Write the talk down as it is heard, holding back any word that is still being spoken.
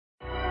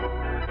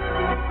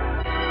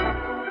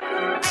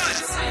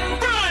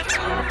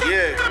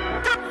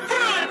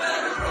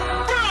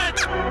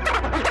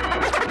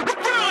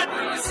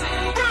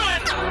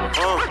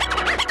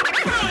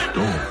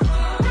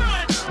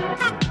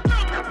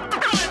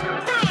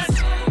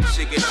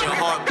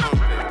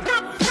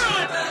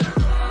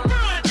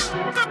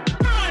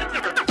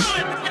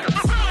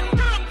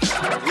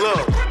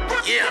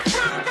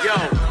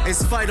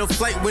fight or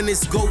flight when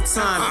it's go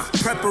time.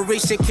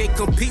 Preparation can't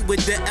compete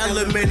with the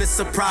element of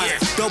surprise.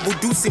 Double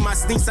deucey, my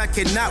sneaks, I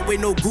cannot wear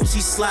no Gucci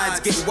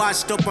slides. Get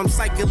washed up, I'm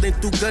cycling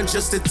through guns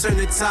just to turn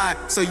the tide.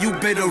 So you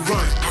better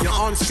run. Your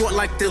arms short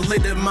like the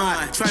lid of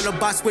mine. Trying to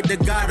box with the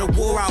God of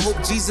war, I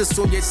hope Jesus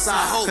on your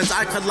side. Cause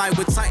I collide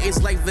with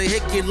titans like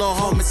vehicular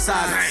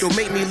homicide. Don't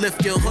make me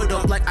lift your hood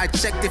up like I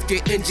checked if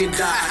your engine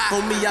died.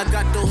 Homie, I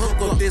got the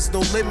hook up, there's no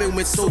limit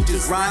when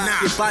soldiers ride.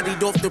 Get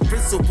bodied off the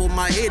principle,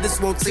 my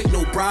haters won't take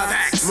no bribe.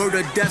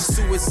 Murder, death,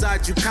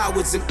 suicide, you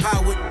cowards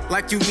empowered.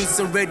 Like you need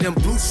some red and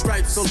blue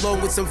stripes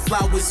along with some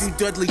flowers, you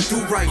Dudley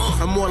do right.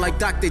 I'm more like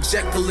Dr.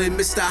 Jekyll and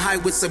Mr.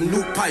 Hyde with some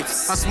new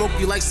pipes. I smoke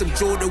you like some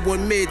Jordan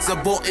 1 mids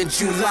I bought in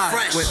July.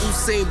 When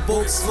Usain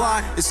Bolt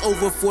slide, it's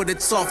over for the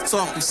tough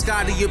talk. If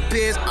Scotty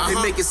appears, they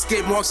make it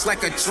skid marks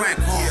like a track.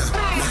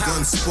 My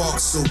gun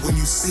sparks, so when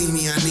you see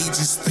me, I need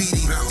you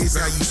speedy. Here's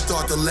how you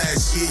start the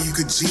last year, you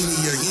could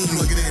genie or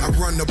Heaney. I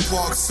run the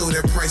park, so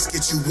that price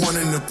gets you one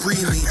in the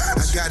preemie.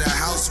 I got a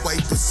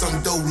housewife with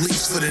some dope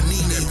leaves for the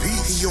Nene.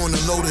 He on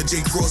the loader,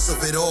 J Cross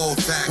of it all.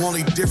 Fact.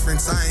 Only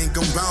difference, I ain't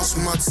gon' bounce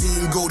when my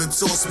team go to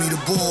toss me the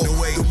ball.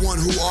 The one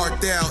who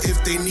art thou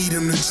if they need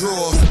him to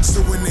draw.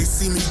 So when they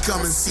see me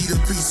come and see the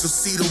peace or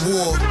see the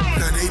war.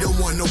 Now they don't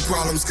want no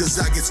problems, cause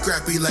I get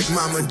scrappy like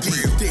Mama D.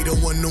 They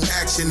don't want no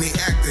action, they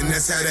acting,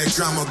 that's how that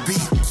drama be.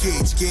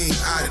 Cage game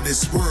out of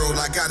this world,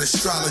 I got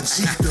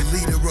astrology. The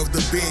leader of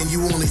the band,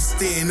 you only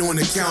stand on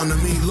account of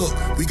me. Look,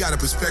 we got a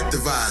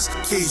perspective eyes.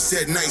 Cage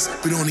said nice,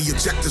 but on the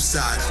objective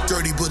side.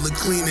 Dirty but look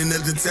clean in the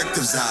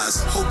detective's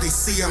eyes. Hope they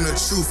see I'm the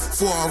truth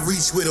before I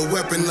reach where the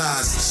weapon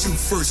lies. Shoot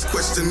first,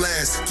 question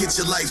last, get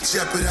your life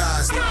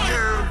jeopardized.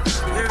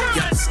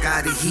 Yup,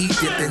 Scotty, he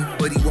dipping,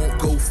 but he won't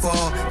go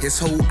far. His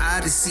whole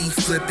odyssey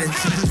flipping.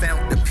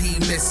 Found the P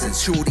missing,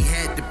 shorty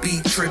had to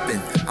be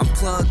tripping. I'm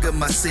plug of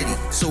my city,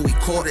 so he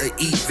caught an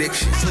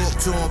eviction. Talk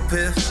to him,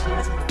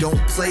 Piff, don't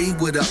play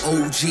with an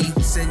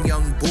OG. Send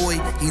young boy,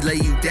 he lay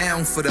you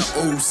down for the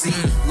OZ.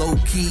 Low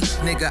key,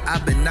 nigga, I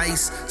been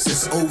nice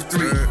since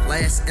 03.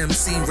 Last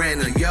MC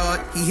ran a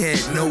yard, he had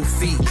no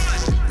feet.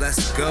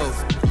 Let's go.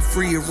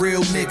 Free a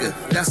real nigga,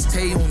 that's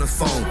Tay on the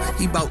phone.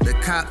 He bout to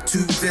cop 2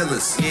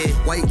 villas,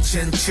 white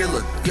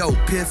chinchilla. Yo,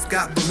 Piff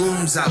got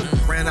balloons out.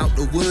 Ran out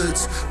the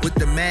woods with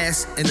the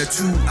mask and the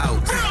 2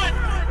 out.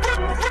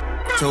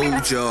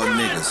 Told y'all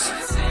niggas.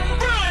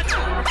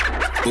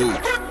 Boo.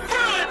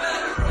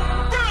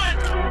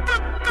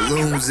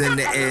 Balloons in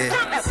the air.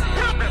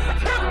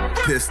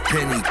 Piff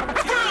Penny.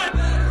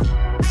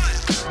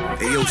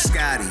 Hey yo,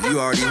 Scotty, you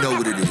already know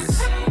what it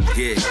is.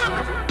 Yeah.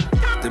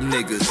 Them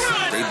niggas,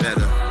 they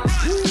better.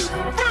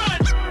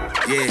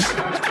 Yeah.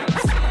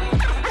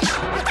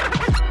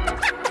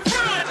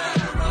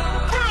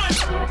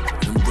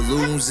 Them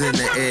balloons in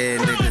the air,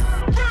 nigga.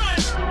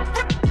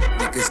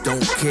 Niggas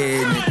don't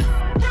care, nigga.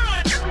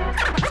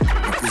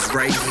 Niggas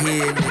right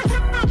here, nigga.